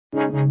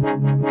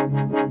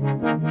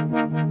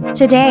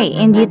Today,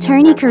 in the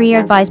Attorney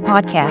Career Advice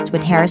podcast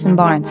with Harrison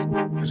Barnes.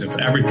 Because if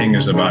everything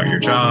is about your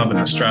job and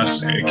the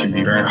stress, it can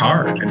be very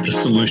hard. And the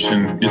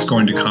solution is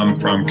going to come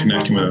from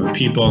connecting with other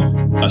people.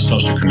 A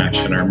social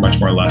connection are much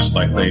more less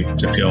likely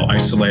to feel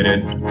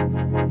isolated.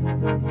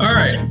 All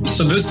right,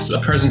 so this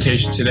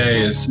presentation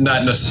today is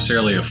not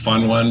necessarily a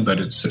fun one, but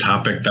it's a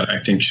topic that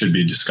I think should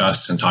be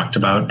discussed and talked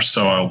about.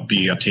 So I'll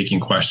be taking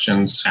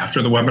questions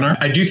after the webinar.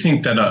 I do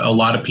think that a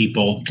lot of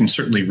people can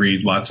certainly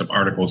read lots of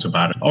articles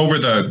about it. Over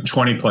the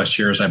 20 plus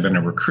years I've been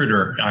a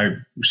recruiter,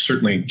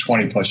 certainly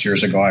 20 plus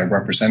years ago, I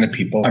represented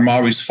people. I'm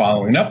always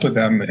following up with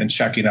them and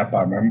checking up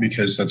on them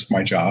because that's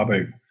my job.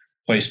 I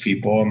place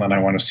people and then I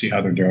want to see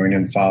how they're doing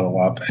and follow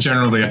up.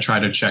 Generally, I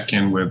try to check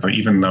in with,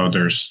 even though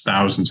there's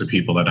thousands of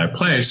people that I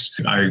placed,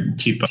 I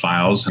keep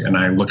files and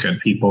I look at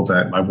people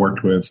that I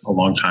worked with a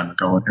long time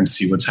ago and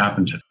see what's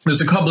happened to them. There's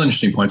a couple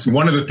interesting points. And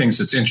one of the things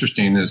that's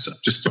interesting is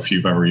just if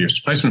you've ever used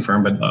a placement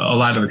firm, but a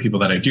lot of the people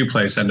that I do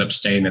place end up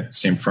staying at the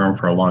same firm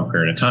for a long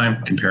period of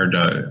time compared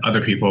to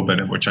other people,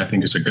 but which I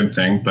think is a good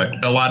thing.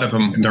 But a lot of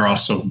them, they're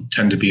also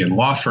tend to be in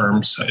law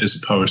firms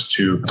as opposed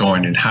to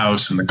going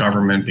in-house in the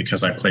government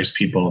because I place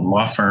people in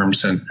law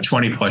firms. And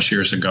 20 plus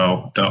years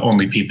ago, the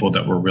only people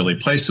that were really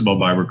placeable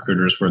by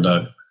recruiters were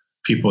the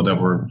people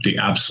that were the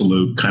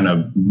absolute kind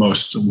of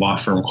most law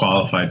firm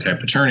qualified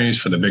type attorneys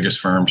for the biggest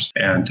firms.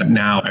 And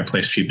now I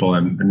place people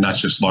in not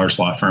just large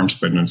law firms,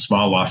 but in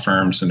small law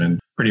firms and in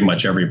pretty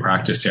much every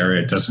practice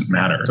area. It doesn't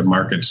matter. The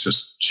market's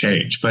just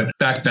changed. But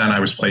back then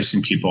I was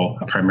placing people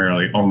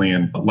primarily only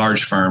in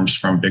large firms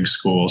from big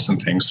schools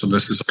and things. So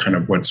this is kind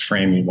of what's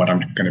framing what I'm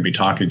going to be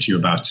talking to you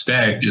about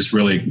today is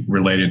really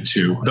related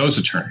to those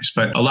attorneys.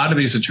 But a lot of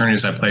these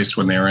attorneys I placed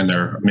when they were in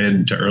their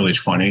mid to early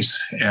 20s.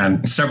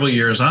 And several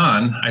years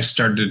on, I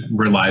started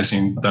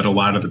realizing that a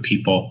lot of the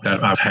people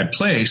that I had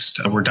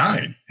placed were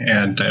dying.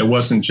 And it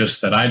wasn't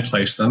just that I'd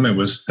placed them. It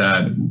was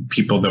that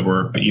people that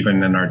were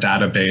even in our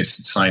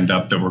database signed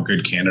up that were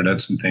good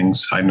candidates and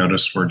things I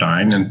noticed were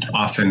dying and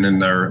often in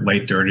their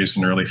late 30s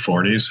and early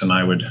 40s. And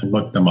I would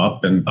look them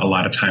up. And a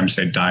lot of times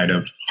they died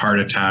of heart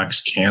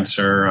attacks,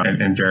 cancer,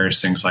 and various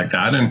things like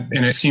that. And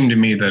it seemed to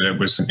me that it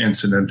was an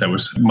incident that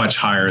was much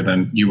higher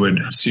than you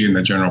would see in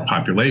the general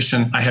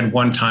population. I had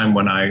one time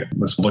when I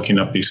was looking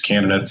up these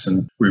candidates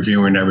and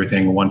reviewing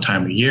everything one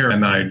time a year,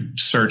 and I'd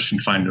search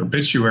and find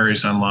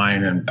obituaries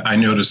online. And I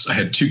noticed I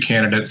had two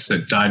candidates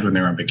that died when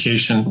they were on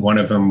vacation. One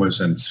of them was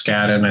in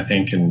Skadden, I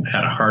think, and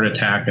had a heart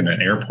attack in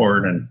an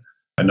airport. And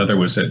another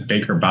was at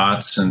Baker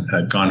Botts and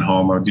had gone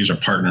home. These are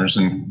partners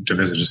and to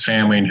visit his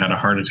family and had a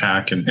heart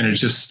attack. And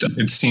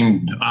it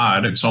seemed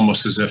odd. It's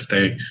almost as if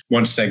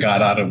once they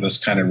got out of this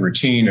kind of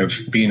routine of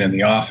being in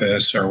the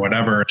office or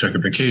whatever, took a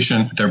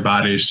vacation, their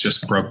bodies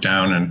just broke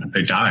down and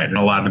they died. And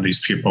a lot of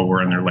these people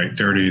were in their late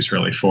 30s,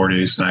 early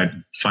 40s. And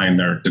I'd find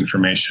their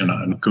information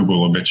on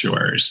Google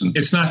obituaries. And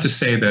it's not to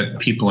say that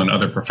people in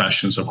other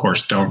professions, of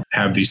course, don't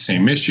have these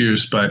same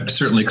issues, but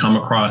certainly come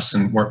across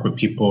and work with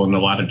people in a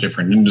lot of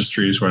different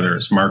industries, whether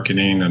it's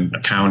marketing and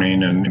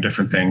accounting and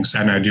different things.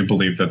 And I do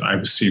believe that I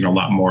was seeing a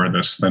lot more of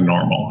this than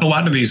normal. A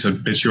lot of these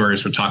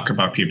obituaries would talk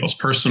about people's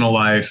personal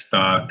life,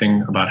 the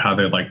thing about how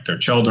they liked their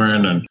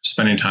children and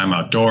spending time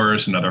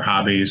outdoors and other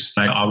hobbies.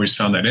 I always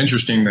found that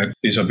interesting that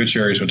these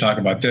obituaries would talk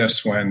about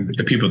this when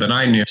the people that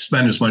I knew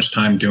spend as much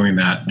time doing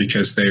that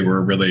because they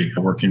were really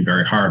working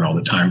very hard all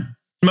the time.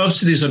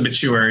 Most of these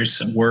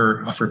obituaries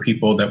were for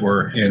people that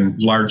were in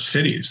large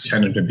cities,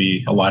 tended to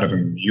be a lot of them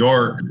in New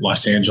York,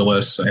 Los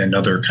Angeles, and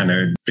other kind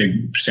of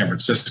big San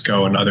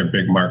Francisco and other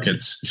big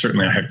markets.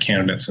 Certainly I had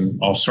candidates in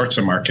all sorts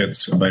of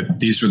markets, but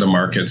these were the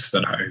markets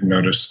that I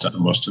noticed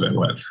most of it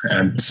with.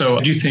 And so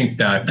I do think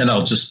that, and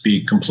I'll just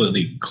be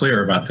completely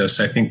clear about this,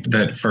 I think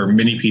that for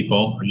many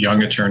people,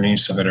 young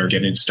attorneys that are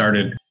getting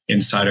started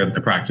inside of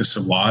the practice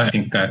of law, I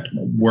think that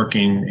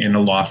working in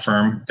a law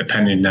firm,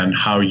 depending on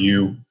how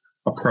you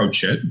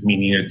approach it,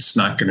 meaning it's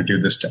not going to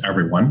do this to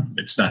everyone.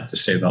 It's not to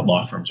say that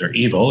law firms are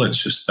evil. It's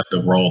just that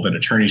the role that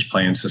attorneys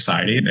play in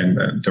society and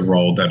the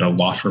role that a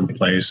law firm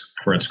plays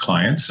for its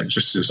clients,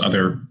 just as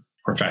other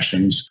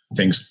professions,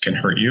 things can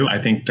hurt you.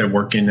 I think that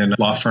working in a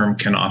law firm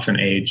can often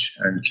age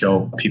and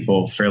kill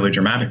people fairly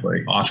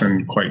dramatically,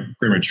 often quite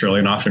prematurely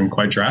and often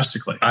quite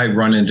drastically. I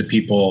run into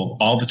people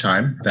all the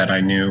time that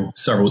I knew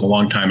a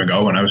long time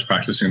ago when I was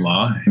practicing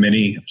law.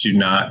 Many do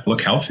not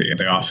look healthy.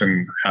 They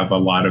often have a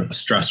lot of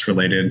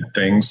stress-related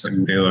things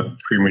and they look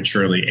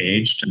prematurely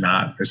aged,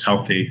 not as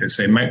healthy as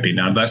they might be.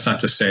 Now, that's not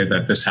to say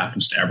that this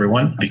happens to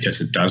everyone because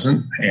it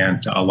doesn't.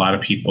 And a lot of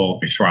people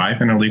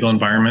thrive in a legal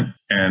environment.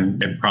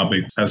 And it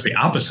probably has the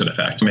opposite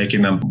effect,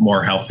 making them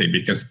more healthy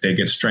because they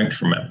get strength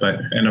from it. But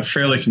in a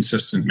fairly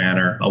consistent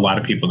manner, a lot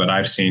of people that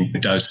I've seen,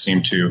 it does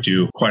seem to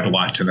do quite a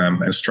lot to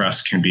them. And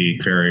stress can be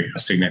very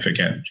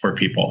significant for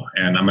people.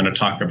 And I'm going to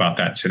talk about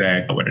that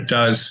today, what it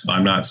does.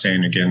 I'm not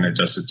saying, again, it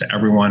does it to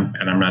everyone.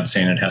 And I'm not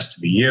saying it has to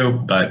be you.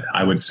 But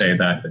I would say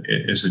that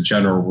as a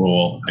general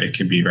rule, it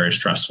can be very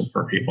stressful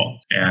for people.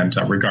 And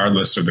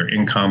regardless of their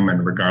income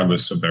and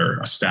regardless of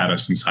their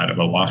status inside of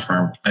a law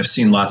firm, I've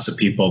seen lots of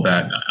people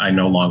that I know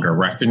no longer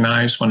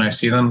recognize when I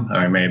see them.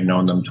 I may have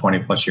known them 20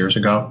 plus years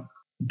ago.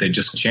 They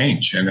just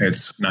change, and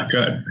it's not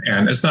good.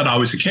 And it's not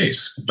always the case.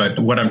 But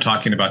what I'm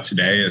talking about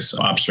today is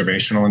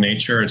observational in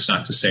nature. It's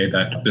not to say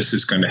that this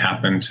is going to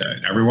happen to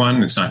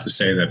everyone. It's not to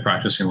say that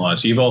practicing law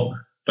is evil.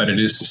 But it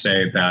is to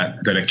say that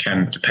it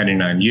can,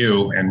 depending on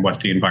you and what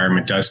the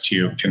environment does to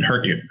you, can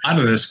hurt you. A lot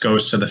of this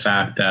goes to the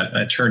fact that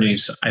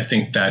attorneys, I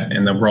think that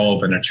in the role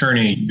of an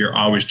attorney, you're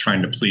always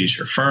trying to please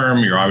your firm,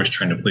 you're always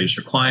trying to please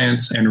your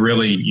clients, and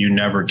really you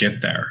never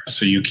get there.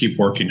 So you keep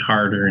working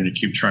harder and you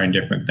keep trying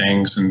different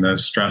things, and the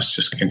stress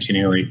just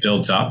continually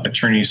builds up.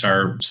 Attorneys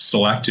are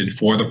selected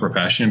for the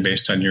profession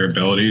based on your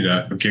ability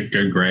to get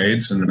good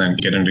grades and then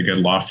get into good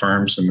law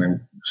firms and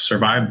then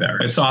survive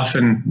there. It's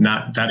often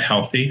not that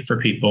healthy for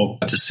people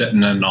to sit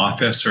in an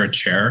office or a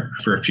chair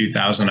for a few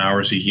thousand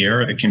hours a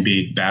year. It can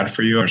be bad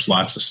for you. There's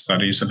lots of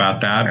studies about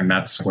that. And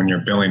that's when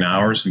you're billing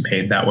hours and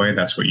paid that way.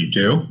 That's what you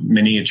do.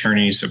 Many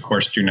attorneys, of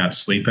course, do not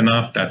sleep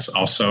enough. That's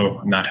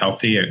also not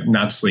healthy.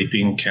 Not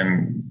sleeping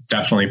can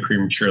definitely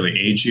prematurely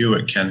age you.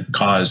 It can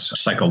cause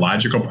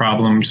psychological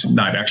problems.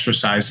 Not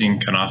exercising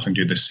can often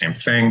do the same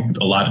thing.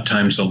 A lot of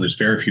times, there's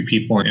very few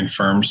people in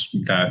firms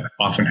that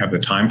often have the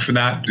time for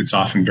that. It's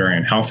often very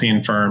unhealthy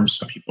in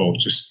firms. People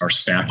just are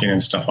snacking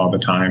and stuff all the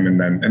time.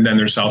 And then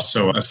there's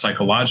also a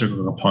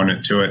psychological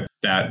component to it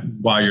that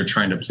while you're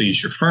trying to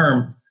please your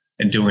firm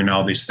and doing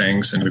all these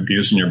things and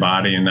abusing your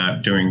body and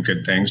not doing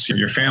good things,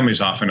 your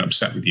family's often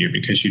upset with you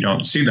because you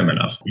don't see them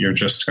enough. You're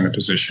just in a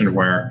position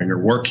where you're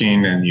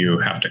working and you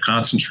have to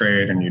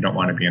concentrate and you don't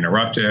want to be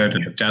interrupted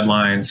and you have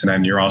deadlines. And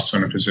then you're also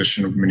in a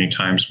position many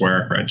times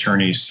where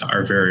attorneys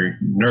are very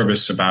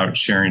nervous about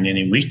sharing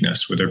any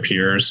weakness with their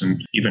peers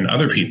and even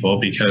other people,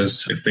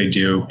 because if they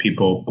do,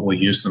 people will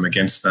use them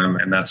against them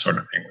and that sort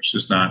of thing, which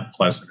is not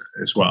pleasant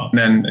as well.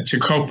 And then to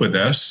cope with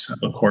this,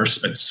 of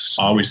course, it's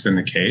always been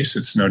the case.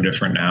 It's no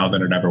different now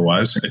than it ever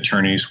was.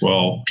 Attorneys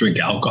will drink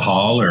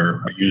alcohol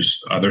or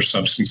use other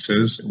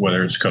substances,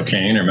 whether it's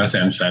cocaine or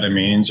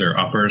methamphetamines or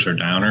uppers or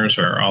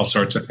downers or all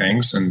sorts of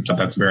things. And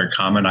that's very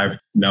common. I've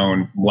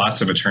known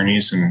lots of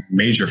attorneys in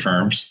major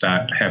firms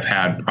that have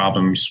had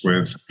problems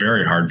with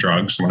very hard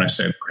drugs. When I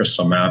say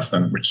crystal meth,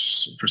 and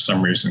which for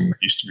some reason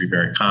used to be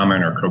very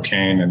common, or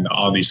cocaine and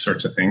all these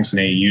sorts of things, and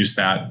they use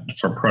that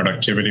for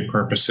productivity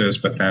purposes.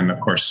 But then,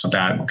 of course,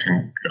 that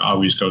can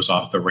always goes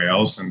off the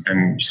rails.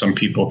 And some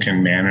people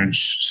can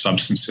manage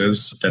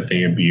substances that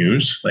they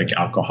abuse, like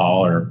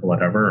alcohol or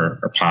whatever,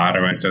 or pot,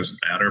 or it doesn't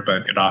matter.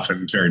 But it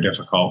often is very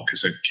difficult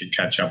because it can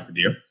catch up with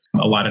you.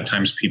 A lot of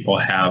times people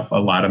have a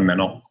lot of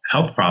mental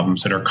health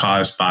problems that are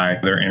caused by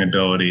their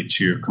inability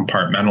to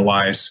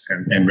compartmentalize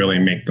and really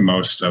make the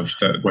most of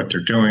what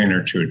they're doing,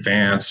 or to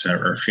advance,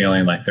 or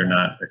feeling like they're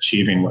not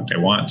achieving what they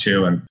want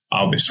to. And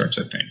all these sorts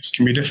of things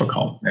can be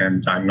difficult.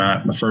 And I'm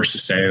not the first to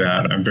say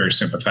that. I'm very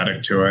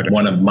sympathetic to it.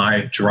 One of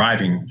my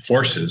driving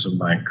forces of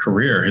my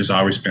career has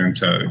always been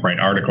to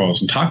write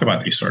articles and talk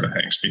about these sort of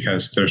things,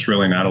 because there's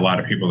really not a lot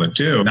of people that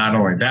do. Not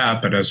only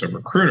that, but as a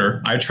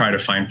recruiter, I try to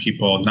find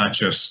people, not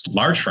just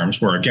large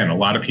firms where, again, a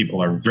lot of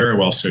people are very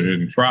well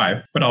suited and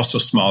thrive, but also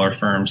smaller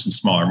firms and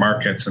smaller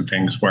markets and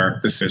things where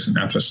this isn't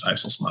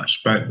emphasized as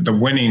much. But the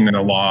winning in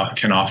the law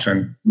can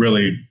often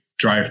really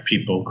drive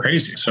people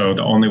crazy. So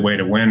the only way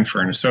to win for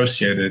an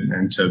associate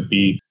and to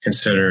be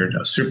considered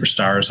a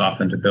superstar is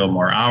often to bill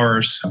more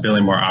hours.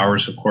 Billing more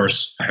hours, of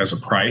course, has a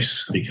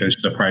price, because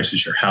the price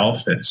is your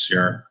health. It's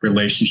your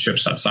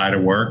relationships outside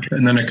of work.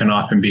 And then it can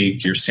often be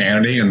your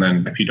sanity. And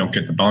then if you don't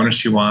get the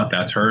bonus you want,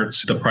 that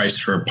hurts. The price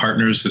for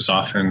partners is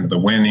often the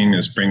winning,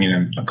 is bringing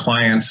in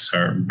clients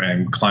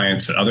and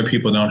clients that other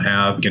people don't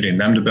have, getting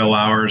them to bill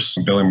hours,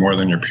 billing more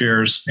than your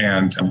peers.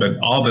 But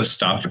all this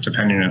stuff,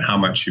 depending on how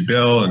much you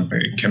bill, and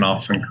it can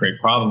often create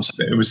problems.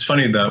 It was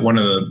funny that one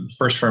of the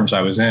first firms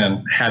I was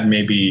in had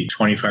maybe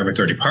 25 or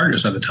 30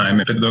 partners at the time.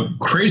 But the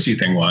crazy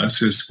thing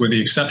is with the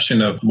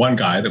exception of one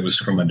guy that was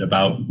from a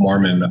devout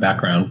Mormon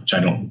background, which I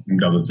don't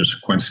know that there's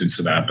a coincidence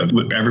to that, but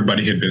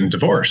everybody had been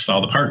divorced,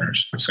 all the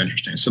partners. It's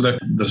interesting. So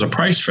there's a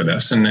price for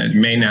this. And it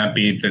may not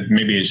be that,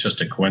 maybe it's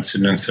just a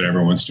coincidence that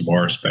everyone's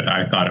divorced, but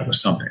I thought it was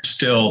something.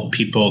 Still,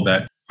 people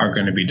that are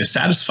going to be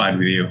dissatisfied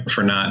with you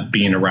for not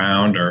being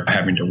around or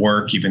having to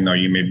work, even though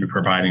you may be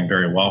providing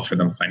very well for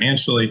them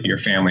financially. Your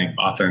family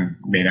often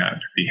may not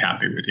be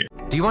happy with you.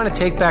 Do you want to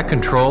take back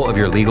control of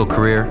your legal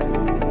career?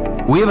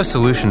 We have a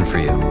solution for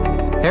you.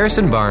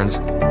 Harrison Barnes,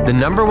 the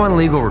 #1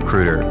 legal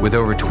recruiter with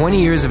over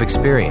 20 years of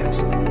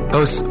experience,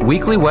 hosts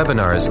weekly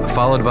webinars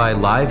followed by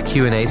live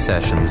Q&A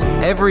sessions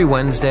every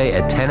Wednesday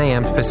at 10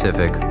 a.m.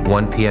 Pacific,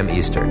 1 p.m.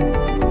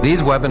 Eastern.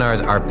 These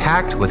webinars are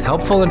packed with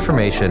helpful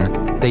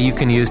information that you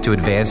can use to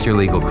advance your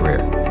legal career.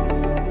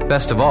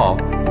 Best of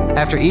all,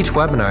 after each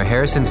webinar,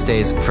 Harrison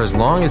stays for as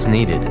long as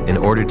needed in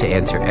order to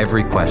answer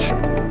every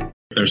question.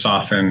 There's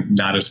often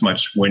not as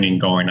much winning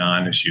going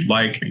on as you'd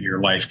like.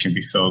 Your life can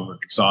be filled with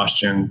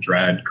exhaustion,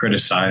 dread,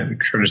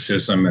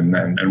 criticism,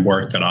 and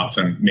work that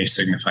often may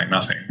signify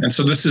nothing. And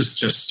so this is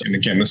just, and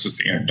again, this is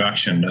the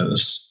introduction to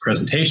this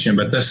presentation,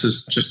 but this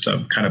is just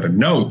a kind of a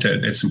note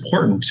that it's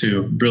important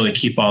to really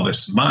keep all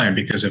this in mind,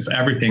 because if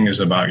everything is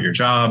about your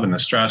job and the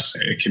stress,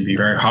 it can be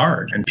very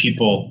hard and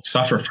people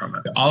suffer from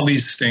it. All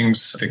these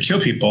things that kill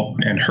people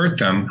and hurt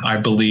them, I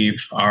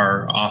believe,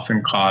 are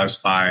often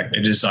caused by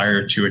a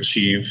desire to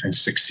achieve and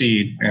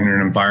succeed in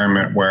an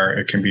environment where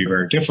it can be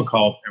very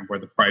difficult and where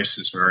the price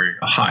is very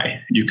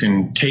high. You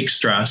can take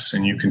stress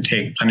and you can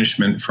take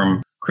punishment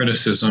from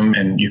criticism,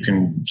 and you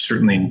can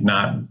certainly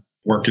not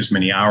work as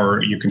many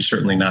hours. You can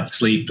certainly not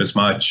sleep as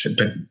much,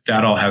 but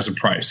that all has a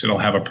price. It'll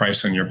have a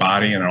price on your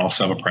body, and it'll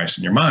also have a price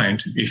in your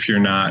mind if you're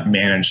not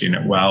managing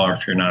it well or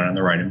if you're not in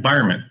the right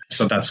environment.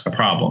 So that's the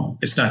problem.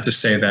 It's not to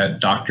say that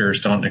doctors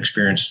don't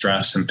experience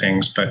stress and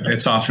things, but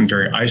it's often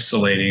very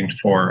isolating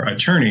for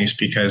attorneys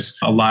because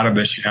a lot of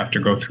this you have to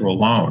go through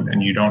alone,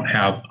 and you don't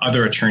have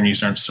other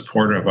attorneys aren't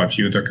supportive of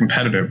you. They're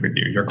competitive with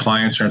you. Your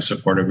clients aren't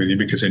supportive with you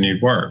because they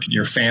need work.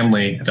 Your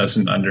family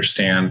doesn't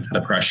understand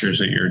the pressures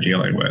that you're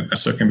dealing with.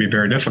 So it can be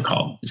very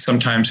difficult.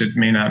 Sometimes it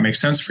may not make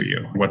sense for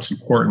you. What's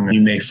important,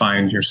 you may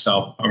find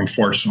yourself,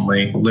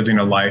 unfortunately, living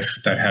a life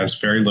that has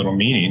very little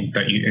meaning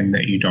that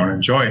you don't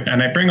enjoy.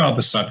 And I bring all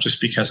this up just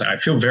because I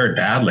feel very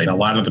badly. A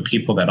lot of the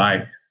people that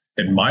I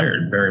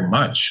admired very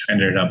much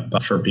ended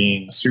up for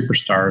being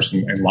superstars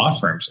in law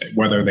firms,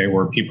 whether they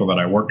were people that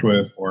I worked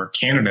with or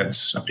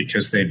candidates,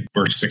 because they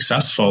were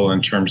successful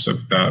in terms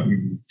of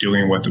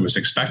doing what was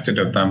expected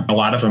of them. A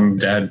lot of them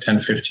dead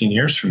 10, 15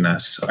 years from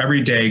this. So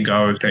every day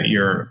go that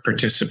you're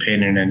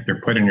participating and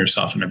you're putting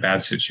yourself in a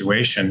bad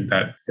situation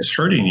that is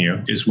hurting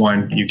you is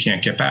one you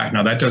can't get back.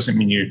 Now, that doesn't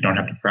mean you don't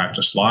have to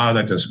practice law.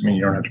 That doesn't mean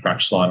you don't have to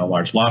practice law in a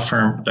large law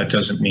firm. That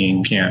doesn't mean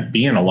you can't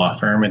be in a law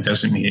firm. It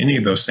doesn't mean any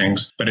of those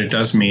things, but it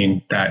does mean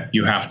that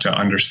you have to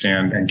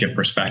understand and get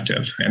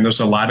perspective. And there's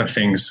a lot of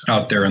things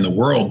out there in the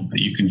world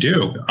that you can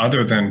do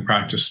other than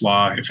practice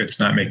law if it's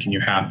not making you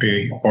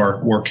happy,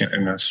 or work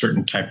in a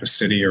certain type of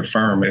city or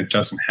firm. It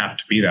doesn't have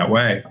to be that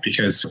way,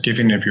 because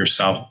giving of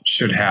yourself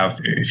should have,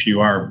 if you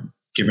are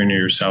giving to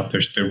yourself,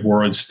 there's the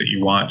rewards that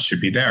you want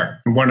should be there.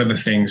 And one of the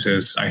things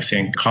is, I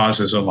think,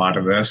 causes a lot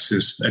of this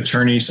is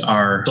attorneys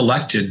are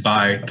selected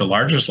by the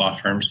largest law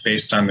firms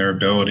based on their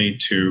ability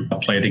to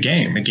play the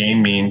game. The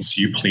game means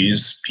you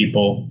please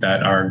people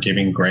that are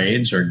giving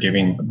grades or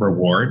giving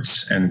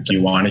rewards, and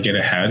you want to get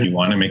ahead, you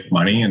want to make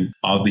money, and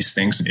all these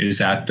things. Is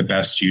that the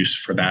best use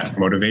for that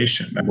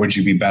motivation? Would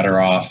you be better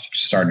off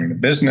starting a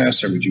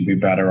business, or would you be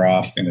better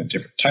off in a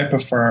different type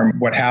of firm?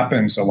 What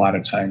happens a lot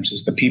of times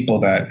is the people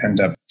that end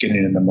up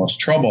getting in the most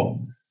trouble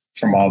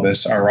from all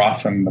this are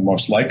often the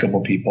most likable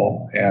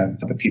people, and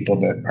the people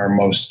that are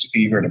most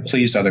eager to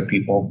please other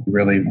people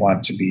really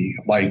want to be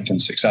liked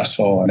and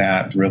successful. And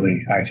that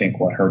really, I think,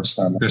 what hurts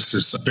them. This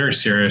is very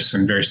serious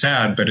and very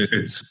sad, but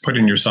it's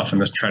putting yourself in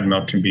this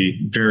treadmill can be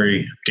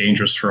very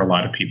dangerous for a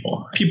lot of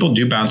people. People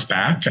do bounce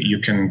back. You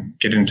can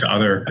get into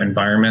other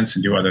environments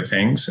and do other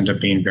things, end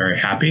up being very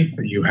happy,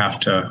 but you have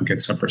to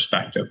get some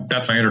perspective.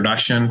 That's my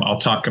introduction. I'll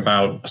talk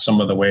about some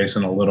of the ways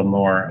in a little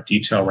more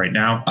detail right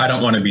now. I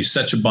don't want to be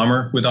such a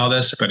bummer with all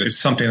this, but it's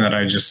something that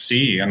I just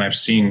see and I've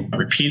seen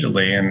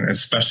repeatedly, and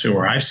especially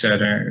where I sit,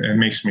 it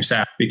makes me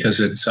sad because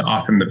it's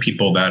often the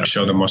people that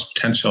show the most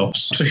potential.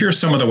 So here's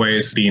some of the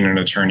ways being an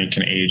attorney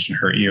can age and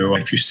hurt you.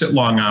 If you sit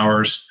long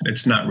hours,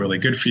 it's not really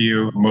good for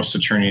you. Most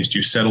attorneys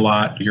do sit a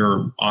lot.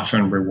 You're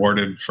often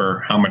rewarded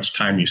for how much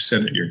time you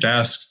sit at your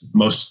desk.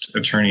 Most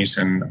attorneys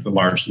in the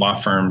large law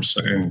firms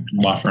and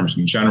law firms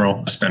in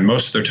general spend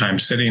most of their time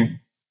sitting.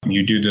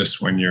 You do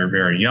this when you're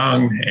very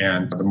young,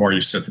 and the more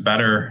you sit, the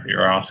better.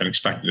 You're often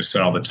expected to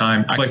sit all the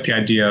time. I like the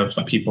idea of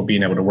people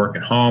being able to work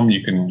at home.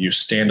 You can use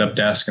stand-up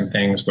desk and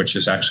things, which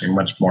is actually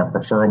much more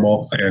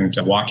preferable, and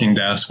walking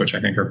desks, which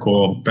I think are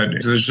cool. But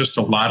there's just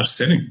a lot of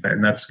sitting,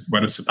 and that's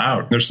what it's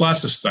about. There's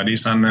lots of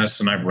studies on this,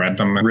 and I've read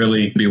them.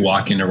 Really be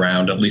walking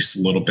around at least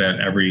a little bit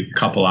every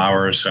couple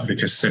hours,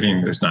 because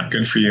sitting is not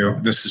good for you.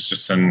 This is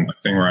just a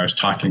thing where I was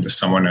talking to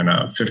someone in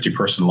a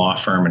 50-person law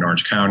firm in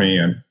Orange County,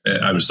 and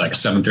I was like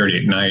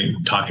 7:30 at night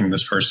talking to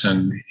this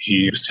person.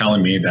 He was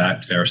telling me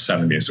that there are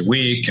 7 days a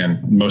week,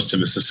 and most of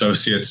his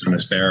associates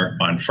is there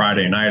on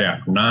Friday night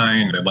after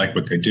 9. They like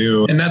what they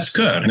do, and that's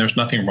good. And there's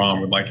nothing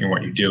wrong with liking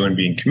what you do and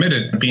being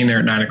committed. Being there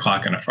at 9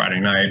 o'clock on a Friday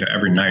night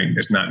every night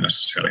is not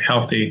necessarily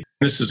healthy.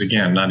 This is,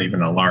 again, not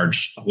even a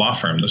large law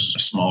firm. This is a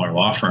smaller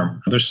law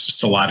firm. There's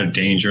just a lot of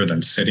danger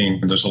than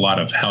sitting. There's a lot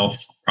of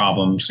health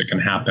problems that can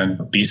happen,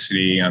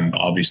 obesity and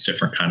all these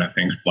different kind of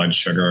things, blood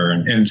sugar.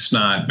 And it's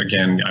not,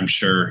 again, I'm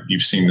sure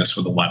you've seen this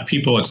with a lot of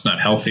people. It's not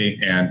healthy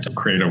and to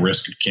create a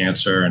risk of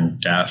cancer and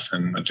death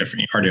and a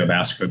different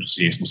cardiovascular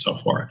disease and so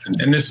forth.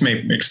 And this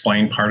may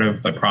explain part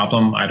of the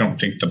problem. I don't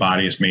think the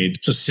body is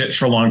made to sit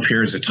for long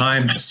periods of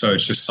time. So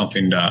it's just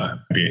something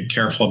to be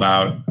careful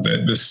about.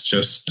 This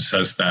just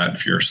says that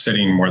if you're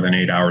sitting more than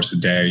 8 hours a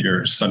day,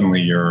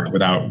 you're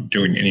without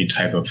doing any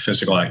type of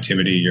physical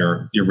activity,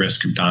 your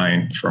risk of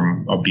dying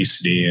from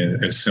obesity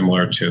is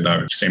similar to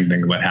the same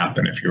thing that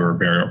happened if you were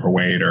very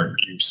overweight or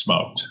you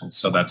smoked. And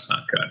so that's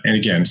not good. And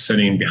again,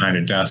 sitting behind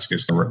a desk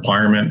is a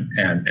requirement,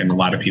 and a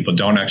lot of people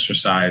don't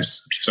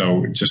exercise.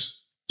 So just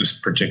this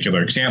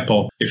particular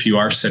example, if you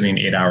are sitting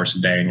 8 hours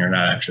a day and you're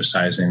not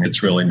exercising,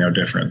 it's really no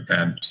different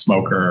than a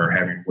smoker or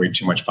having way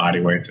too much body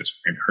weight that's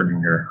hurting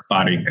your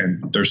body.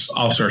 And there's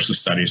all sorts of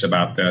studies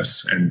about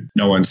this, and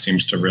no one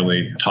seems to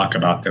really talk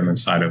about them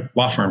inside of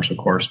law firms, of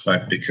course,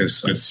 but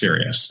because it's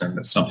serious and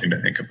it's something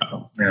to think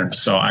about. And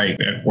so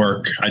at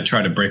work, I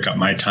try to break up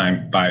my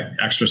time by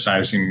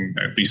exercising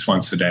at least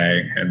once a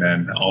day, and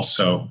then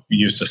also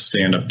used a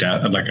stand-up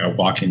desk, like a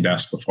walking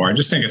desk before. I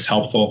just think it's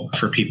helpful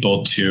for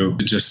people to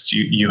just,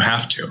 you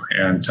have to,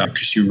 and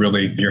because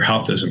your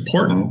health is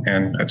important,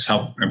 and it's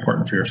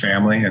important for your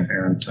family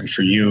and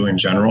for you in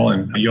general,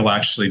 and you'll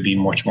actually be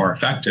much more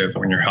effective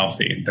when you're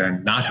healthy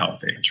than not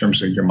healthy in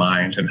terms of your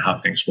mind and how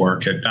things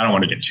work. I don't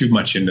want to get too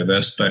much into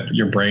this, but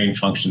your brain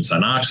functions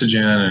on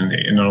oxygen,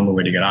 and the only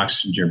way to get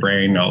oxygen to your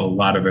brain, a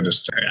lot of it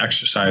is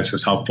exercise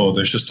is helpful.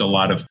 There's just a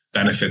lot of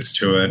benefits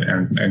to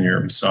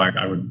it, so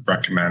I would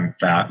recommend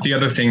that. The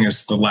other thing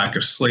is the lack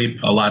of sleep.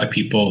 A lot of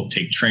people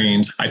take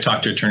trains. I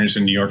talk to attorneys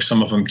in New York.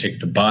 Some of them take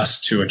the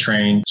bus to a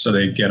train. So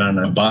they get on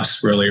a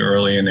bus really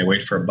early and they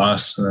wait for a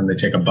bus, and then they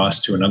take a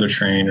bus to another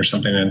train or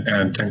something.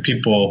 And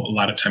people a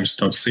lot of times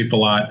don't sleep a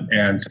lot.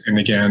 And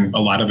again, a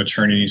lot of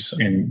attorneys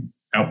in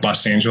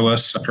Los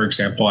Angeles, for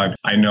example,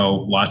 I know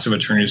lots of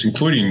attorneys,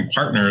 including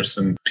partners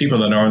and people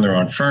that own their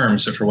own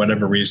firms, that for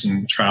whatever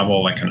reason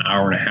travel like an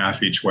hour and a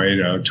half each way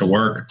to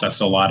work.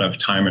 That's a lot of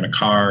time in a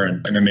car,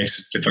 and it makes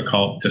it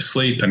difficult to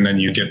sleep. And then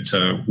you get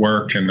to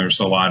work and there's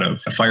a lot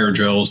of fire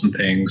drills and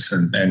things,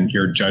 and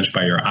you're judged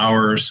by your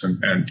hours.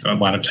 And a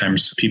lot of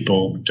times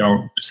people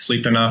don't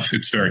sleep enough.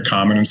 It's very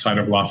common inside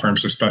of law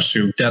firms,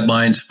 especially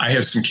deadlines. I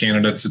have some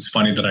candidates, it's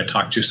funny, that I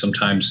talk to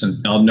sometimes,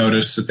 and I'll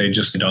notice that they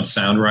just don't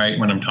sound right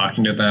when I'm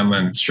talking to them.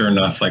 And sure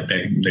enough, like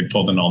they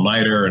pulled an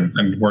all-nighter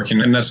and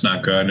working, and that's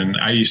not good. And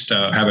I used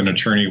to have an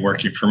attorney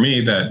working for me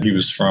that I think he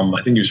was from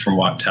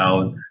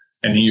Wachtell.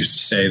 And he used to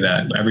say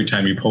that every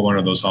time you pull one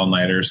of those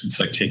all-nighters, it's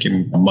like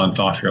taking a month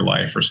off your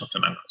life or something.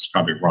 I know it's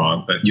probably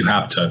wrong, but you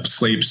have to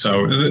sleep.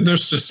 So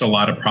there's just a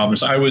lot of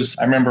problems. I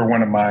remember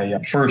one of my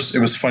first, it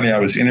was funny,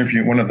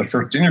 one of the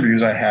first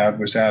interviews I had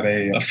was at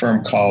a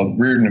firm called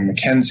Reardon and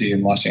McKenzie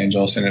in Los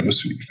Angeles. And it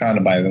was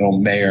founded by an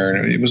old mayor.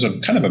 And it was a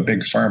kind of a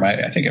big firm.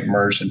 I think it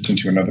merged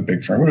into another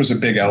big firm. It was a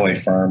big LA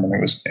firm.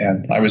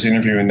 And I was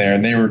interviewing there,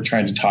 and they were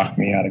trying to talk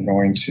me out of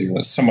going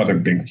to some other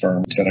big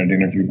firm that I'd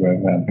interviewed with.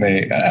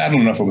 And I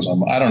don't know if it was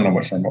I don't know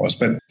what firm it was,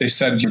 but they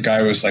said the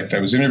guy that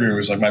was interviewing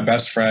was like, my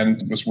best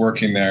friend was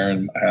working there,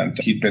 and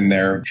he'd been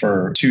there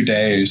for 2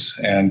 days,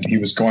 and he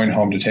was going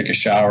home to take a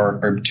shower,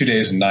 or 2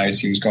 days and nights.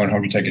 He was going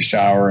home to take a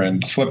shower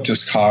and flipped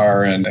his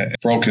car and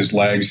broke his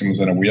legs and was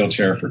in a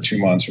wheelchair for 2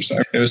 months or so.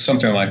 It was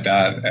something like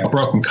that. A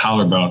broken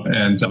collarbone,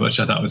 and which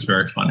I thought was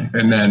very funny.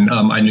 And then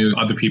I knew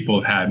other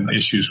people had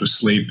issues with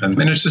sleep, and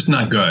it's just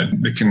not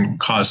good. It can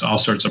cause all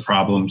sorts of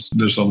problems.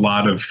 There's a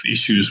lot of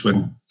issues with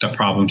the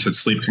problems that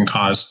sleep can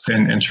cause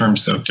in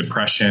terms of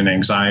depression,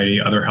 anxiety,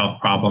 other health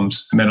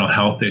problems. Mental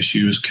health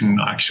issues can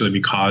actually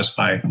be caused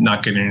by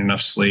not getting enough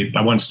sleep.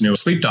 I once knew a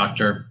sleep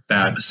doctor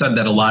that said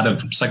that a lot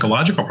of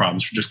psychological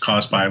problems are just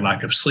caused by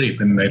lack of sleep,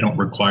 and they don't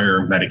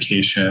require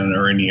medication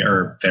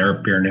or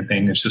therapy or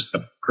anything. It's just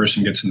the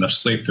person gets enough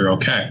sleep, they're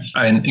okay.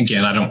 And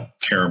again, I don't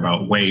care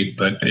about weight,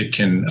 but it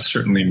can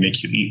certainly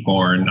make you eat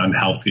more and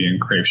unhealthy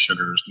and crave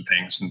sugars and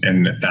things.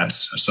 And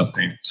that's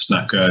something that's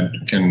not good.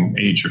 It can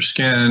age your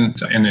skin.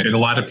 And a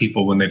lot of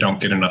people, when they don't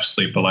get enough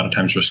sleep, a lot of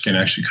times your skin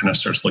actually kind of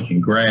starts looking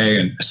gray.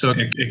 And so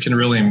it can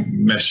really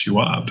mess you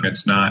up.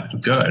 It's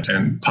not good.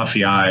 And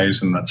puffy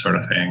eyes and that sort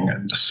of thing.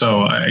 And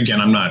so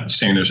again, I'm not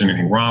saying there's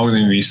anything wrong with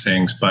any of these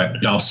things, but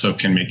it also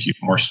can make you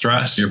more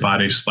stressed. Your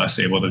body's less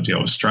able to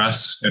deal with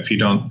stress if you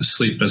don't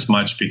sleep as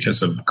much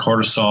because of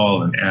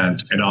cortisol,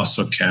 and it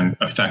also can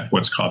affect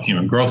what's called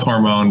human growth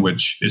hormone,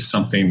 which is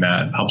something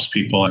that helps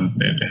people, and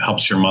it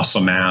helps your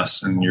muscle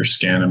mass and your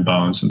skin and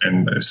bones.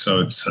 And so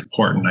it's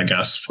important, I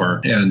guess,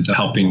 for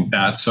helping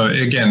that. So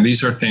again,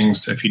 these are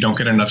things, if you don't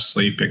get enough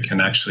sleep, it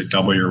can actually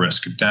double your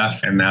risk of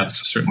death. And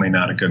that's certainly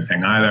not a good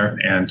thing either.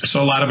 And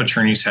so a lot of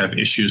attorneys have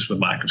issues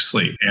with lack of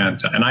sleep. And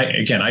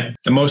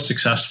the most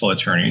successful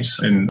attorneys,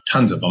 and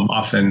tons of them,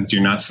 often do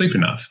not sleep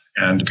enough.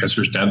 And because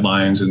there's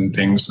deadlines and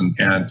things.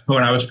 And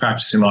when I was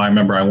practicing law, I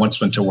remember I once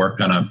went to work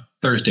on a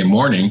Thursday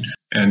morning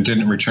and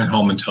didn't return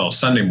home until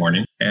Sunday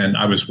morning. And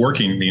I was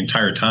working the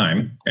entire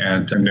time.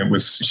 And it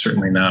was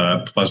certainly not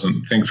a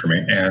pleasant thing for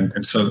me. And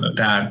so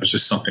that was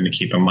just something to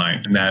keep in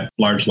mind. And that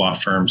large law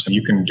firms, and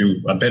you can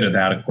do a bit of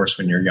that, of course,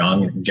 when you're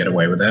young and get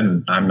away with it.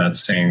 And I'm not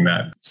saying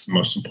that it's the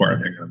most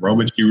important thing in the world,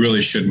 but you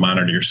really should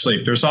monitor your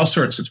sleep. There's all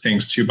sorts of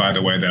things too, by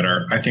the way, that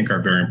I think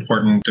are very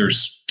important.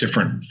 There's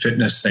different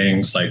fitness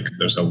things, like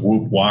there's a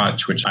Whoop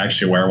watch, which I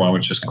actually wear one,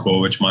 which is cool,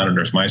 which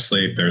monitors my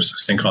sleep. There's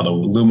this thing called a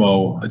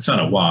Lumo. It's not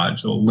a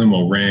watch, a Lumo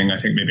little ring. I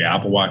think maybe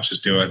Apple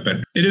Watches do it, but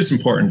it is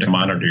important to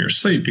monitor your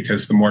sleep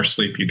because the more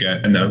sleep you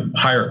get and the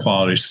higher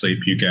quality sleep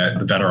you get,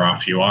 the better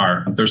off you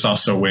are. There's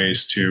also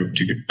ways to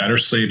get better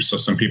sleep. So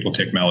some people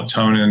take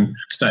melatonin.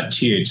 It's not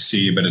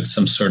THC, but it's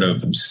some sort of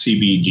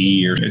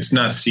CBD, or it's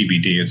not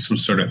CBD. It's some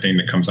sort of thing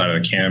that comes out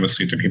of the cannabis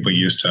leaf that people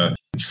use to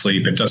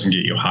sleep. It doesn't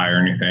get you high or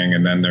anything.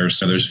 And then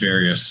there's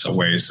various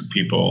ways that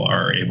people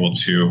are able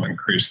to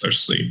increase their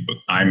sleep with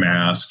eye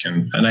mask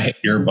and I hate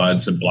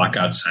earbuds that block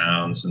out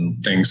sounds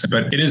and things.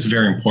 But it is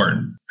very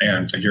important.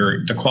 And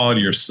the quality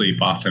of your sleep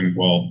often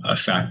will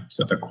affect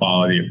the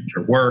quality of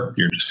your work,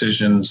 your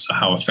decisions,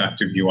 how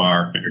effective you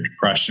are, your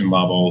depression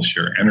levels,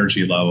 your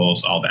energy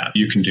levels, all that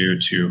you can do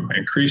to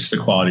increase the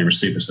quality of your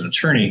sleep as an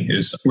attorney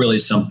is really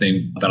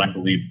something that I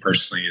believe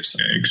personally is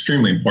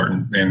extremely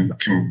important and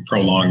can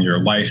prolong your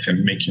life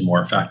and make you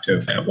more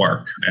effective at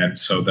work. And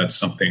so that's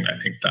something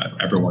I think that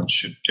everyone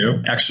should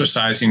do.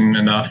 Exercising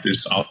enough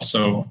is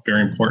also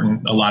very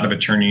important. A lot of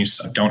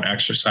attorneys don't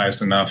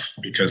exercise enough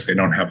because they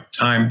don't have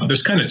time.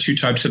 There's kind of two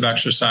types of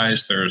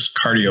exercise. There's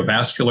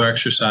cardiovascular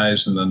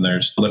exercise, and then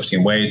there's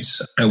lifting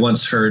weights. I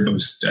once heard,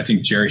 I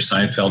think Jerry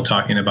Seinfeld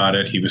talking about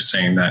it. He was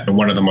saying that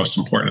one of the most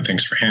important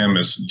things for him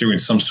is doing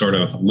some sort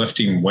of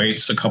lifting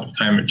weights a couple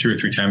times, 2 or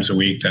 3 times a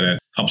week, that it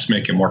helps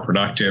make him more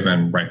productive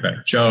and write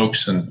better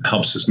jokes and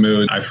helps his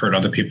mood. I've heard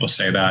other people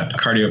say that.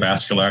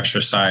 Cardiovascular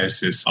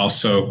exercise is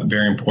also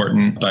very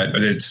important, but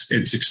it's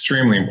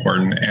extremely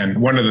important.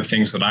 And one of the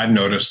things that I've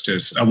noticed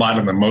is a lot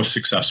of the most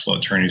successful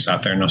attorneys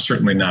out there, now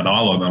certainly not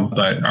all of them,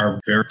 but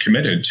are very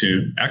committed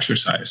to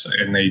exercise.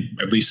 And they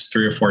at least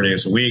 3 or 4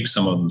 days a week,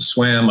 some of them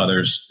swim,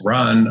 others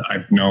run.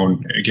 I've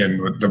known, again,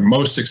 the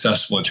most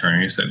successful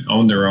attorneys that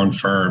own their own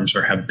firms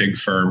or have big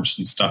firms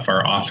and stuff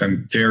are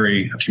often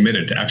very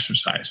committed to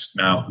exercise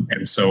now.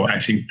 And so I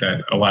think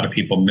that a lot of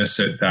people miss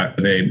it, that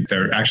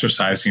they're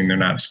exercising, they're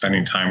not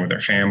spending time with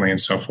their family and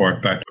so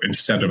forth. But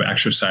instead of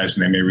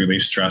exercising, they may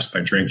relieve stress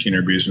by drinking or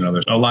abusing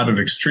others. A lot of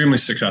extremely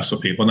successful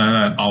people,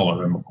 not all of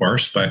them, of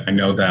course, but I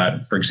know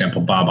that, for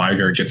example, Bob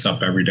Iger gets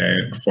up every day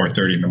at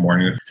 4:30 in the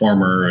morning,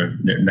 former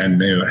and then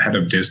new head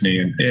of Disney,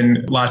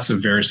 and lots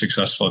of very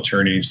successful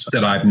attorneys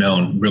that I've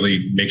known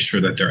really make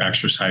sure that they're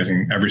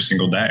exercising every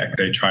single day.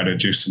 They try to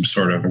do some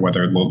sort of,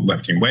 whether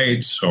lifting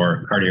weights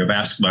or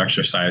cardiovascular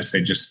exercise,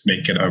 they just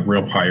make it a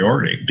real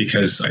priority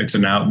because it's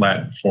an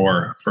outlet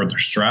for further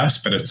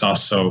stress, but it's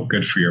also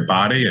good for your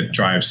body. It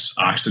drives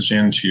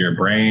oxygen to your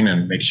brain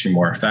and makes you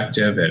more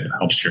effective. It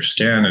helps your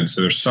skin. And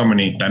so there's so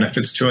many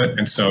benefits to it.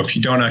 And so if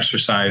you don't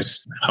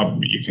exercise,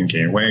 you can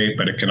gain weight,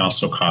 but it can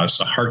also cause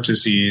heart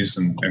disease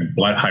and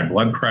high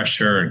blood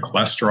pressure and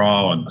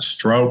cholesterol and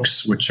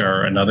strokes, which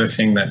are another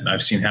thing that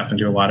I've seen happen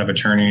to a lot of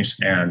attorneys.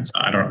 And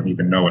I don't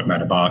even know what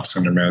metabolic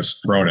syndrome is.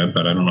 Wrote it,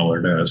 but I don't know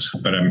what it is.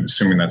 But I'm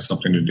assuming that's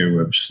something to do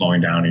with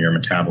slowing down your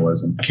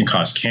metabolism. It can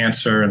cause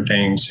cancer and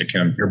things.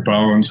 Your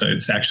bones,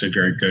 it's actually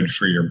very good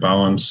for your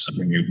bones.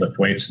 When you lift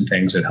weights and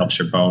things, it helps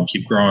your bone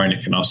keep growing.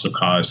 It can also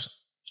cause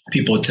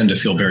people tend to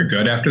feel very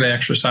good after they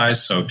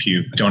exercise. So if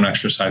you don't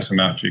exercise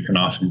enough, you can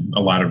often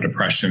a lot of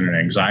depression and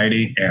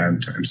anxiety.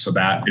 And so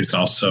that is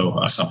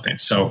also something.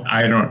 So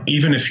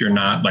even if you're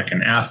not like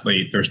an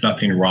athlete, there's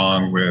nothing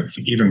wrong with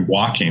even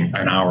walking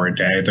an hour a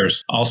day.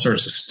 There's all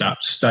sorts of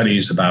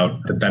studies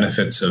about the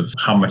benefits of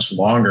how much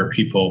longer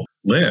people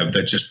live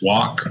that just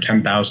walk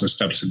 10,000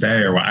 steps a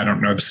day, or I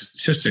don't know the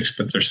statistics,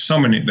 but there's so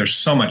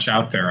much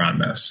out there on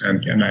this.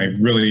 And I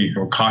really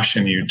will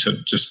caution you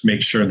to just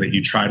make sure that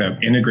you try to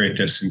integrate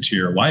this into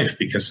your life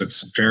because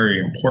it's very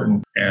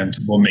important and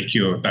will make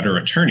you a better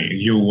attorney.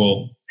 You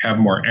will have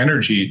more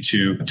energy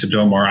to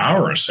build more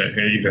hours,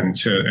 even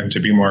to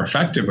be more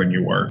effective when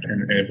you work.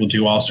 And it will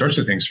do all sorts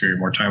of things for you,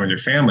 more time with your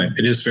family.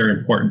 It is very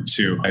important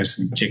to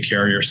take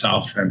care of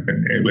yourself and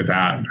with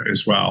that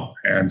as well.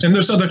 And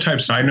there's other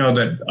types. I know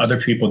that other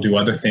people do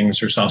other things.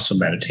 There's also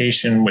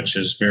meditation, which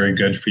is very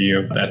good for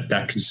you.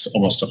 That is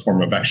almost a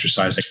form of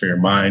exercise for your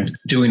mind.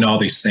 Doing all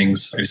these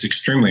things is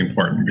extremely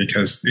important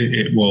because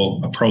it will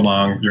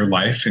prolong your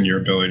life and your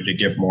ability to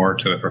give more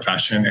to the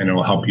profession, and it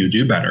will help you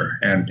do better.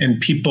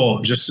 And people,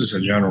 just as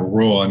a general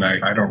rule, and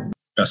I don't know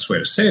the best way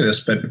to say this,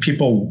 but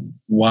people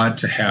want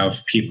to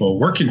have people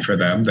working for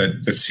them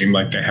that seem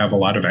like they have a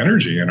lot of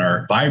energy and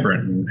are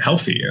vibrant and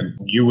healthy, and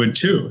you would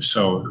too.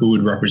 So who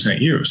would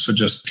represent you? So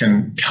just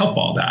can help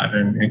all that,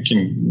 and it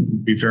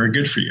can be very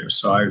good for you.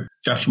 So I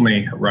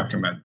definitely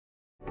recommend.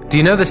 Do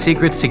you know the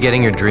secrets to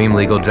getting your dream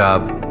legal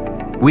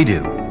job? We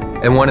do.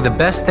 And one of the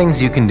best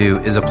things you can do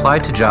is apply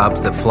to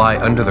jobs that fly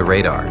under the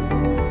radar.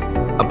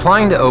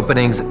 Applying to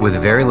openings with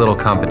very little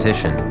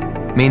competition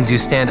means you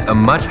stand a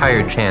much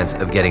higher chance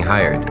of getting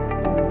hired.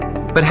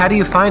 But how do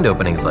you find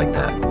openings like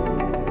that?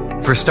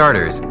 For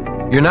starters,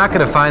 you're not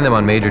going to find them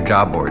on major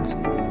job boards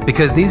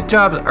because these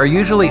jobs are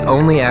usually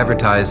only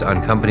advertised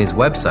on companies'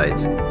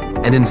 websites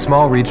and in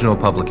small regional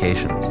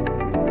publications.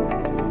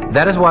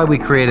 That is why we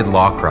created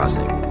Law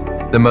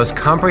Crossing, the most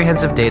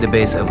comprehensive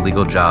database of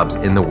legal jobs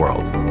in the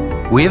world.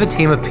 We have a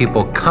team of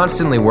people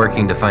constantly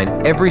working to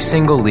find every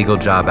single legal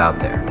job out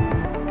there.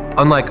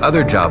 Unlike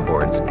other job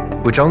boards,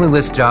 which only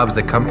lists jobs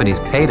that companies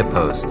pay to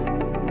post.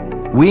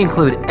 We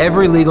include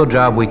every legal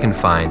job we can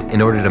find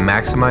in order to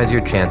maximize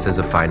your chances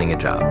of finding a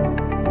job.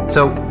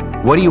 So,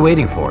 what are you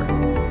waiting for?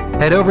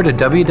 Head over to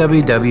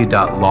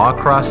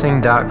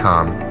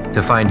www.lawcrossing.com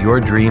to find your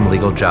dream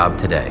legal job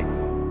today.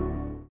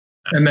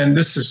 And then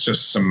this is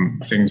just some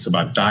things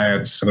about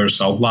diets. So there's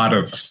a lot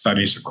of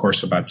studies, of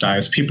course, about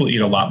diets. People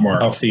eat a lot more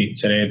healthy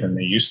today than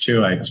they used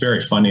to. It's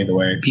very funny the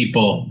way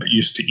people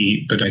used to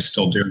eat, but I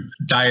still do.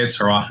 Diets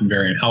are often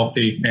very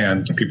unhealthy,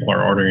 and people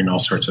are ordering all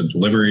sorts of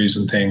deliveries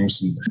and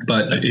things.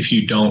 But if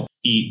you don't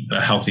eat a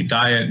healthy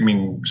diet,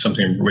 meaning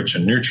something rich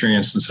in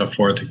nutrients and so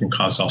forth, it can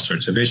cause all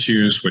sorts of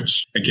issues,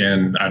 which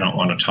again, I don't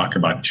want to talk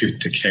about tooth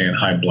decay and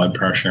high blood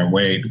pressure and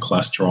weight and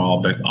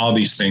cholesterol, but all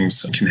these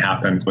things can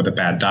happen with a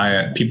bad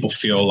diet. People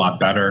feel a lot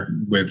better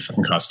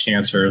can cause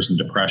cancers and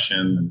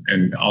depression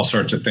and all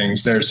sorts of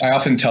things. I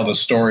often tell the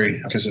story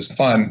because it's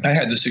fun. I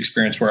had this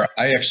experience where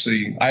I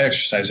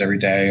exercise every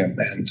day, and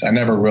I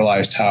never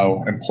realized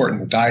how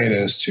important the diet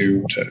is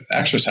to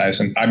exercise.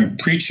 And I'm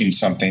preaching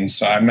something,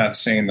 so I'm not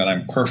saying that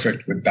I'm perfect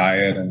with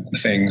diet and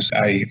things.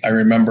 I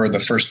remember the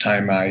first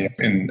time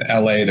in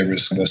LA, there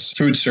was this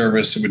food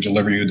service that would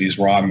deliver you these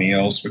raw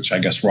meals, which I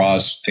guess raw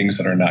is things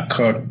that are not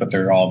cooked, but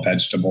they're all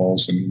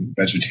vegetables and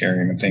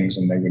vegetarian and things,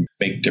 and they would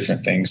bake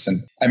different things.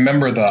 And I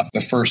remember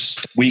the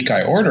first week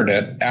I ordered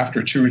it,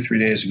 after 2 or 3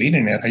 days of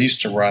eating it, I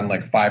used to run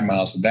like 5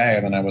 miles a day.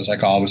 And then I was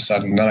like, all of a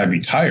sudden, then I'd be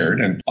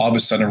tired. And all of a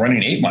sudden I'm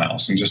running 8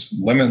 miles and just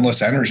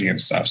limitless energy and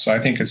stuff. So I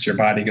think it's your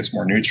body gets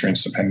more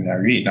nutrients depending on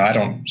how you eat. Now, I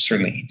don't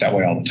certainly eat that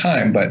way all the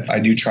time, but I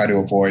do try to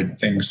avoid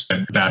things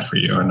that are bad for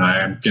you. And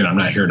I'm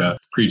not here to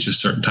preach a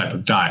certain type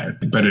of diet,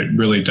 but it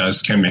really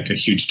can make a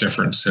huge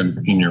difference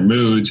in your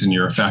moods and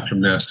your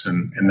effectiveness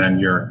and then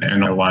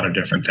and a lot of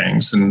different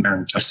things. And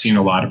I've seen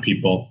a lot of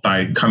people,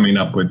 by coming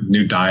up with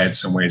new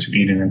diets and ways of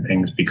eating and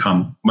things,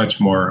 become much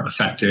more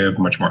effective,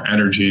 much more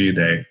energy.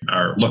 They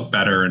look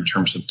better in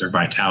terms of their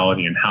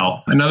vitality and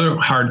health. Another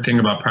hard thing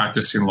about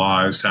practicing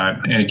law is that,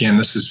 and again,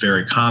 this is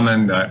very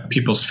common, that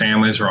people's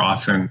families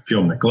often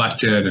feel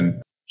neglected and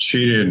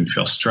treated and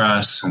feel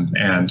stress,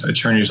 and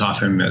attorneys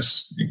often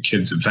miss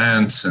kids'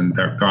 events, and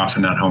they're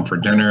often not home for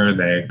dinner.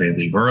 They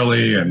leave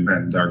early and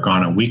they're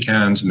gone on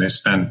weekends, and they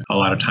spend a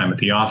lot of time at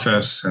the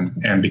office.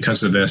 And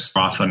because of this,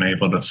 they're often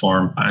able to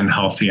form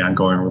unhealthy,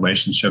 ongoing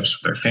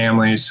relationships with their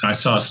families. I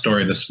saw a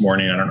story this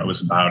morning, I don't know, it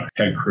was about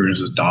Ted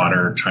Cruz's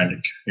daughter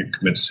trying to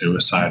commit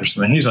suicide or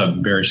something. He's a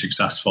very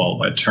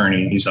successful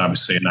attorney. He's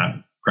obviously not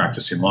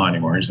practicing law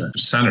anymore. He's a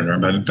senator.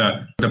 But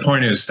the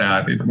point is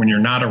that when you're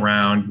not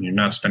around, you're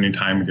not spending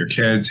time with your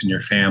kids and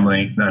your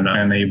family and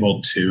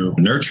unable to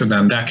nurture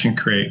them, that can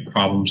create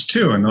problems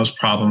too. And those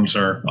problems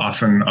are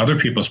often other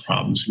people's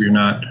problems. If you're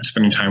not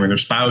spending time with your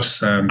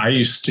spouse, I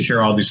used to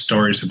hear all these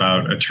stories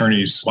about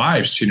attorneys'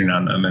 wives cheating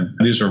on them. And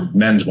these are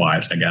men's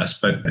wives, I guess,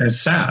 but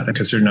it's sad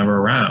because they're never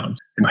around.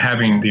 And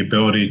having the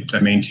ability to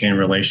maintain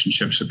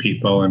relationships with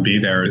people and be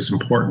there is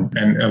important.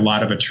 And a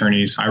lot of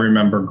attorneys, I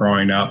remember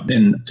growing up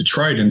in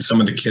Detroit, and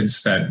some of the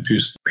kids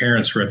whose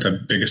parents were at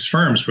the biggest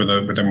firms were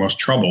the most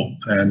trouble.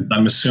 And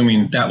I'm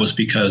assuming that was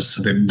because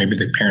maybe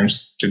the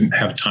parents didn't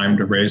have time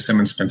to raise them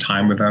and spend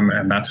time with them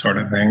and that sort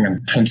of thing.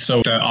 And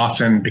so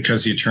often,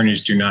 because the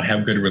attorneys do not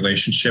have good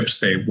relationships,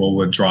 they will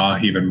withdraw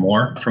even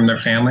more from their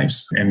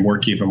families and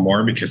work even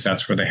more because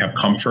that's where they have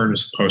comfort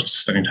as opposed to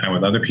spending time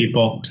with other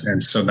people.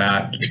 And so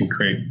that can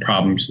create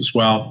problems as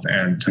well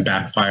and to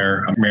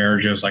backfire.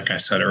 Marriages, like I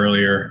said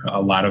earlier,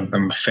 a lot of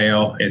them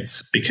fail.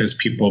 It's because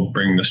people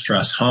bring the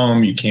stress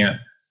home. You can't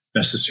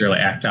necessarily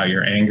act out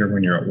your anger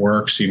when you're at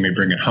work, so you may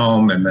bring it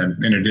home. And then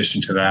in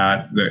addition to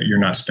that you're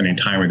not spending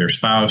time with your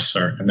spouse,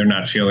 and they're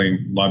not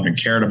feeling loved and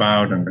cared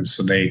about. And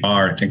so they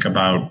think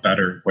about a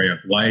better way of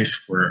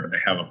life where they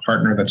have a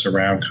partner that's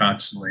around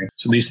constantly.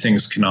 So these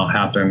things can all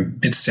happen.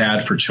 It's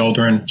sad for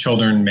children.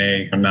 Children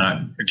may not,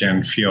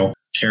 again, feel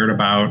cared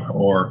about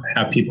or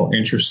have people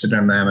interested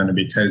in them. And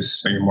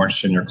because you're more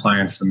interested in your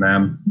clients than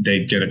them,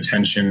 they get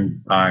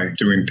attention by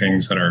doing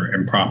things that are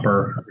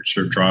improper, which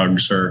are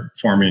drugs or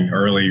forming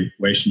early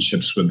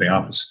relationships with the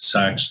opposite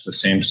sex, the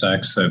same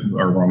sex that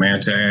are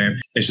romantic.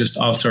 It's just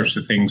all sorts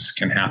of things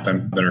can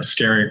happen that are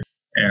scary.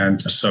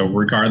 And so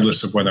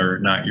regardless of whether or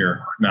not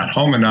you're not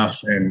home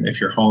enough, and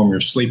if you're home, you're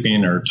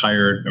sleeping or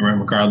tired,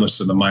 regardless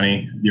of the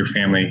money, your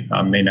family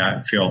may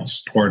not feel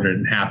supported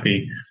and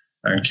happy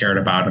and cared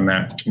about, and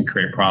that can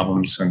create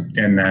problems.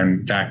 And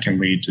then that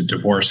can lead to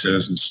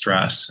divorces and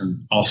stress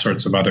and all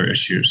sorts of other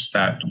issues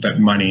that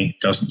money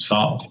doesn't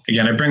solve.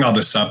 Again, I bring all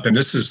this up, and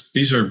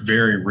these are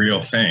very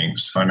real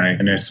things.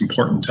 And it's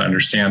important to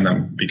understand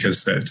them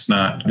because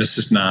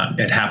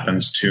it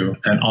happens to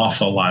an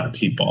awful lot of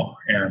people.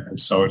 And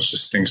so it's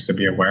just things to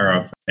be aware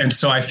of. And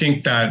so I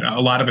think that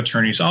a lot of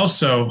attorneys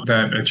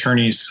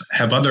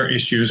have other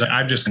issues.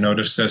 I've just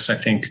noticed this. I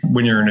think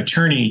when you're an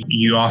attorney,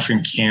 you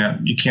often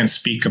can't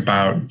speak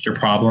about your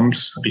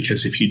problems,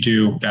 because if you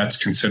do, that's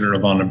considered a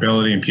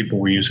vulnerability and people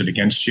will use it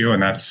against you.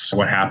 And that's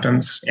what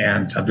happens.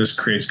 And this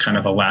creates kind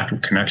of a lack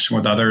of connection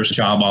with others.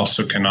 Job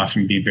also can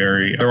often be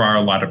there are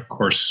a lot of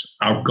course,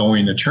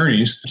 outgoing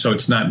attorneys. So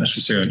it's not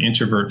necessarily an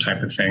introvert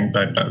type of thing,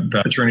 but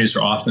the attorneys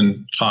are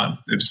often taught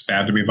it's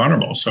bad to be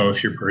vulnerable. So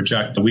if you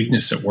project a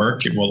weakness at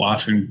work, it will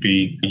often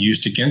be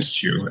used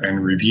against you,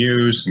 and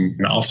reviews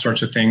and all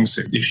sorts of things.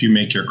 If you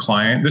make your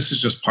client, this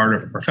is just part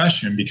of the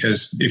profession,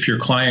 because if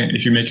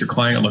you make your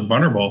client look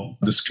vulnerable,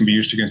 this can be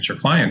used against your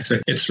clients.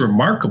 It's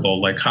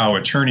remarkable, like how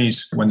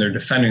attorneys, when they're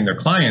defending their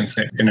clients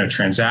in a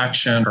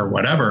transaction or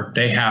whatever,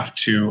 they have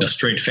to a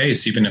straight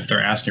face, even if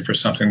they're asking for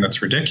something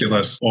that's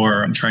ridiculous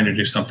or trying to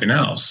do something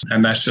else.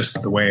 And that's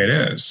just the way it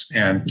is.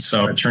 And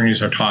so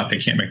attorneys are taught they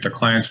can't make their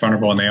clients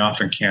vulnerable, and they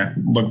often can't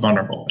look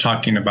vulnerable.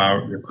 Talking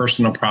about your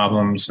personal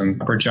problems and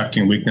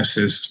projecting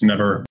weaknesses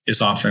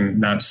is often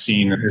not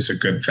seen as a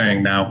good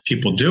thing. Now,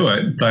 people do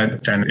it,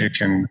 but then it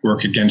can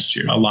work against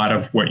you. A lot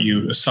of what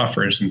you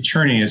suffer as an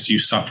attorney is you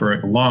suffer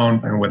it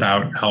alone and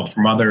without help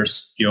from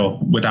others.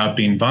 Without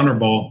being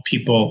vulnerable,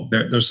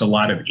 there's a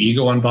lot of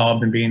ego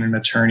involved in being an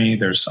attorney.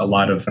 There's a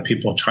lot of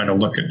people try to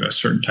look at a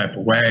certain type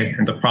of way.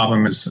 And the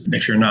problem is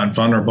if you're not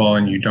vulnerable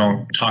and you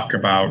don't talk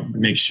about, it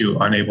makes you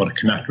unable to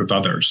connect with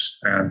others.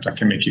 And that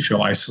can make you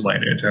feel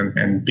isolated.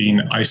 And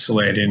being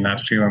isolated and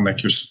not feeling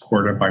like you're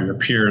supported by your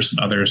peers and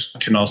others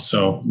can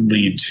also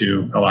lead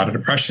to a lot of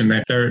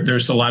depression.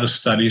 There's a lot of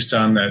studies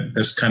done that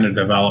this kind of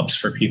develops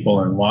for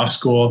people in law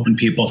school. When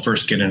people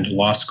first get into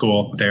law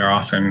school, they are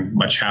often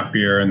much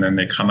happier, and then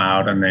they come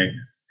out and they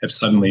have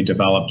suddenly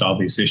developed all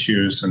these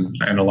issues.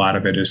 And a lot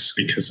of it is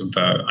because of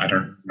I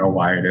don't know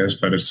why it is,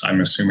 but I'm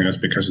assuming it's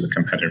because of the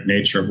competitive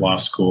nature of law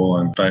school.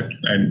 And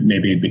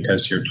maybe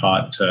because you're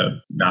taught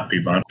to not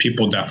be vulnerable.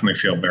 People definitely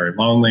feel very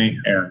lonely,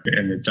 and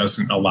it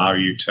doesn't allow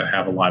you to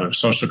have a lot of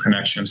social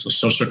connection. So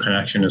social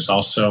connection is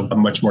also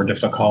much more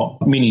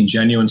difficult, meaning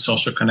genuine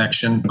social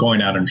connection.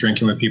 Going out and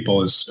drinking with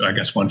people is, I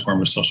guess, one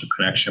form of social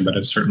connection, but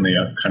it's certainly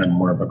a kind of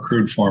more of a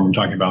crude form. I'm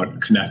talking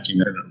about connecting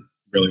in a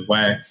really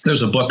way.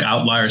 There's a book,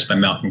 Outliers, by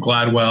Malcolm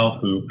Gladwell,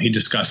 he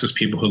discusses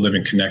people who live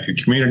in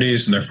connected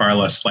communities, and they're far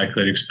less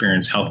likely to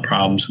experience health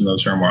problems than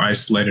those who are more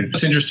isolated.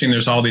 It's interesting.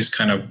 There's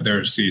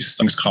these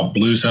things called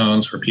blue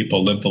zones where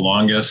people live the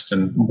longest.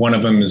 And one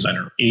of them is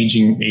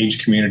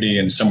age community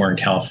and somewhere in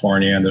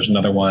California. And there's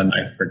another one,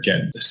 I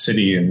forget the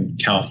city in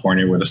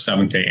California where the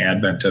Seventh-day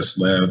Adventists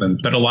live.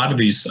 But a lot of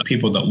these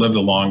people that live the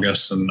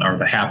longest and are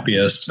the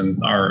happiest and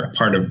are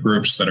part of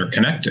groups that are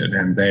connected,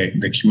 and they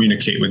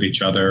communicate with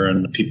each other,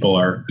 and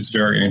people it's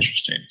very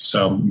interesting.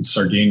 So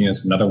Sardinia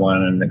is another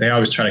one, and they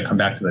always try to come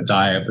back to the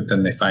diet, but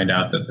then they find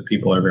out that the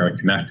people are very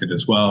connected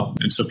as well.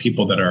 And so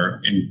people that are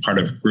in part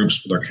of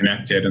groups that are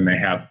connected and they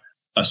have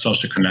a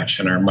social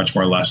connection are much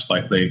more less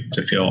likely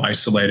to feel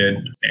isolated.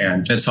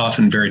 And it's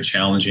often very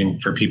challenging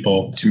for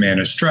people to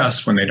manage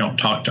stress when they don't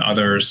talk to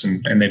others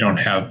and they don't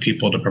have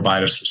people to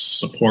provide us with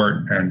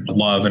support and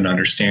love and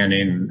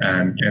understanding.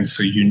 And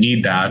so you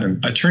need that,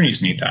 and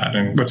attorneys need that.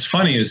 And what's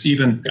funny is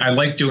I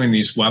like doing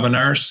these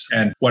webinars,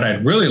 and what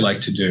I'd really like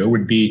to do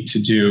would be to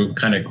do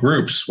kind of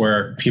groups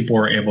where people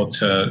are able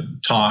to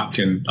talk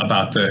and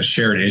about the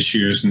shared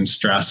issues and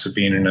stress of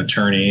being an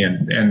attorney.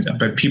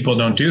 But people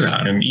don't do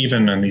that. And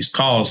even on these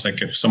calls,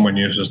 like if someone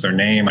uses their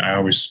name, I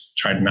always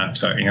tried not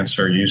to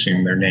answer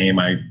using their name.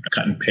 I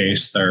cut and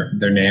paste their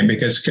name,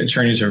 because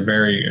attorneys are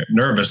very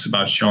nervous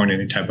about showing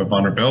any type of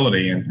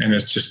vulnerability, and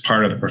it's just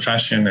part of the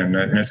profession, and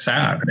it's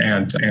sad,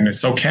 and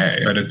it's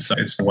okay, but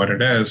it's what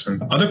it is.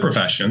 And other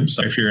professions,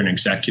 if you're an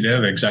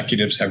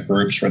executives have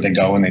groups where they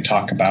go and they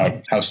talk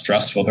about how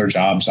stressful their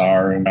jobs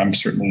are, and I'm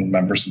certainly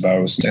members of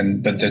those.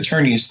 But the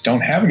attorneys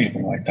don't have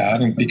anything like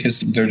that, and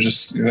because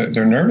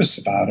they're nervous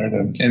about it,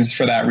 and it's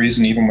for that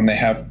reason. Even when they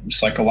have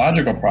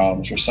psychological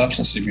problems or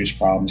substance abuse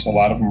problems, a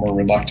lot of them are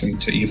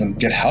reluctant to even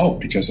get help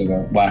because of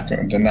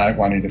the not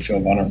wanting to feel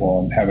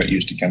vulnerable and have it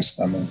used against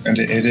them. And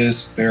it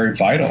is very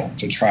vital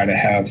to try to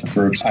have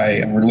groups.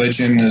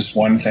 Religion is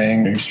one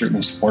thing.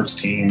 Certainly sports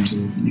teams,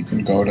 and you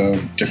can go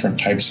to different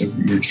types of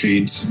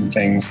retreats and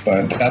things,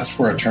 but that's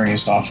where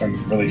attorneys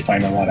often really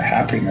find a lot of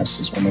happiness,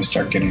 is when they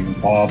start getting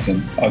involved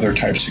in other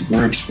types of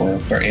groups where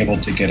they're able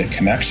to get a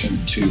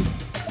connection to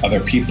other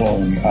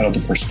people and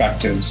other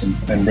perspectives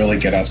and really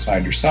get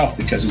outside yourself,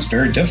 because it's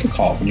very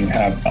difficult when you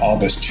have all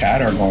this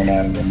chatter going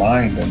on in your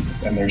mind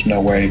and there's no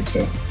one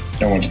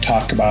to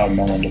talk about,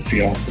 no one to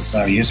feel. It's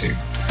not easy.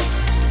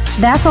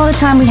 That's all the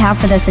time we have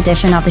for this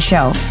edition of the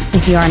show.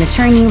 If you're an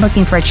attorney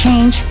looking for a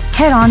change,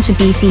 head on to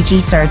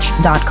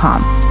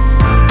bcgsearch.com.